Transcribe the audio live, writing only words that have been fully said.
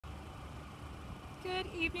Good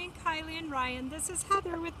evening, Kylie and Ryan. This is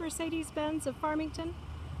Heather with Mercedes-Benz of Farmington.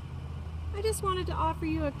 I just wanted to offer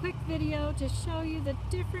you a quick video to show you the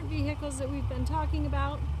different vehicles that we've been talking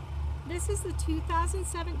about. This is the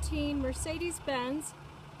 2017 Mercedes-Benz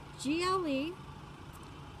GLE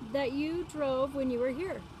that you drove when you were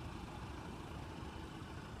here.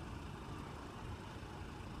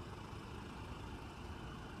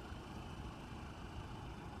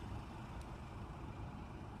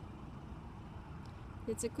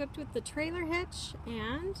 It's equipped with the trailer hitch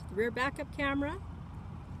and the rear backup camera.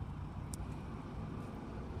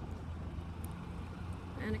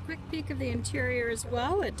 And a quick peek of the interior as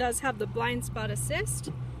well. It does have the blind spot assist,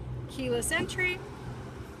 keyless entry,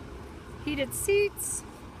 heated seats.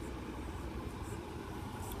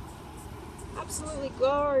 Absolutely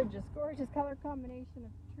gorgeous, gorgeous color combination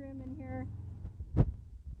of trim in here.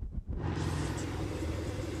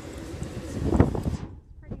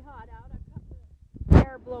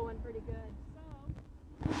 Blowing pretty good.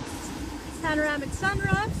 So, panoramic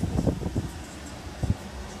sunroof.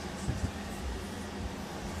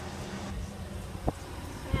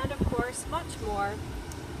 And of course, much more.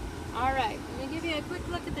 Alright, let me give you a quick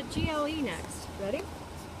look at the GLE next. Ready?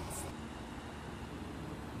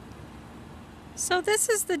 So this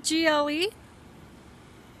is the GLE.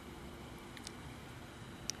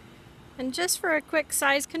 And just for a quick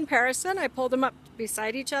size comparison, I pulled them up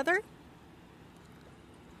beside each other.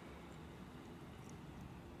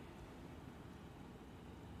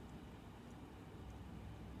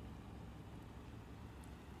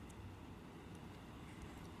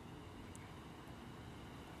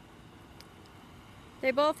 They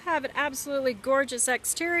both have an absolutely gorgeous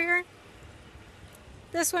exterior.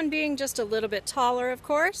 This one being just a little bit taller, of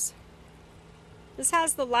course. This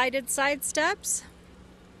has the lighted side steps.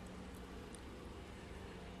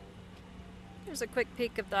 There's a quick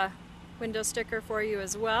peek of the window sticker for you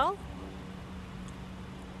as well.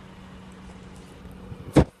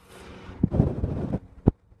 Quick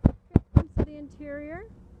glimpse of the interior.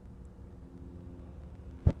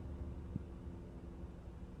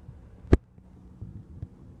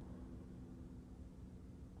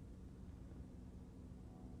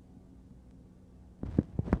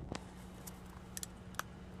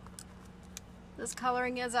 This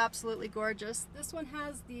coloring is absolutely gorgeous. This one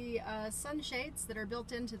has the sunshades that are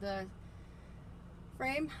built into the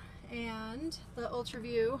frame and the Ultra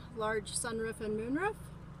View large sunroof and moonroof.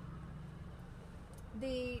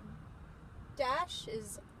 The dash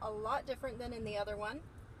is a lot different than in the other one.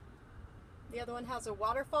 The other one has a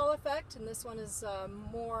waterfall effect and this one is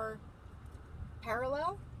more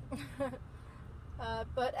parallel,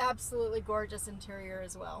 but absolutely gorgeous interior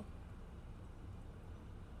as well.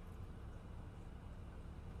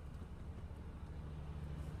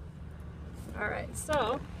 Alright,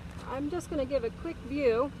 so I'm just going to give a quick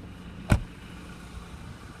view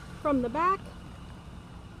from the back.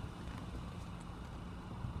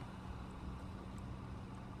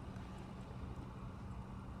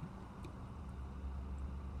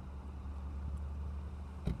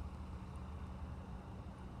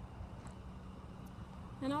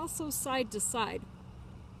 And also side to side.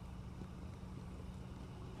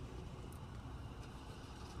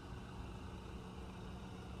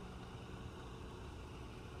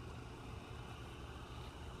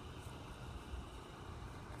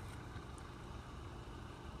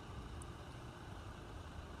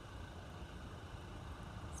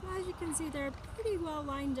 So as you can see, they're pretty well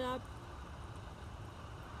lined up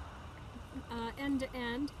end to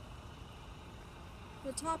end.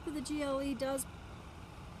 The top of the GLE does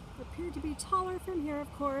appear to be taller from here,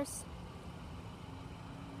 of course,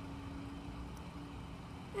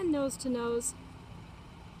 and nose to nose.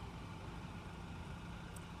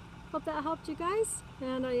 Hope that helped you guys,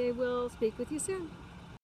 and I will speak with you soon.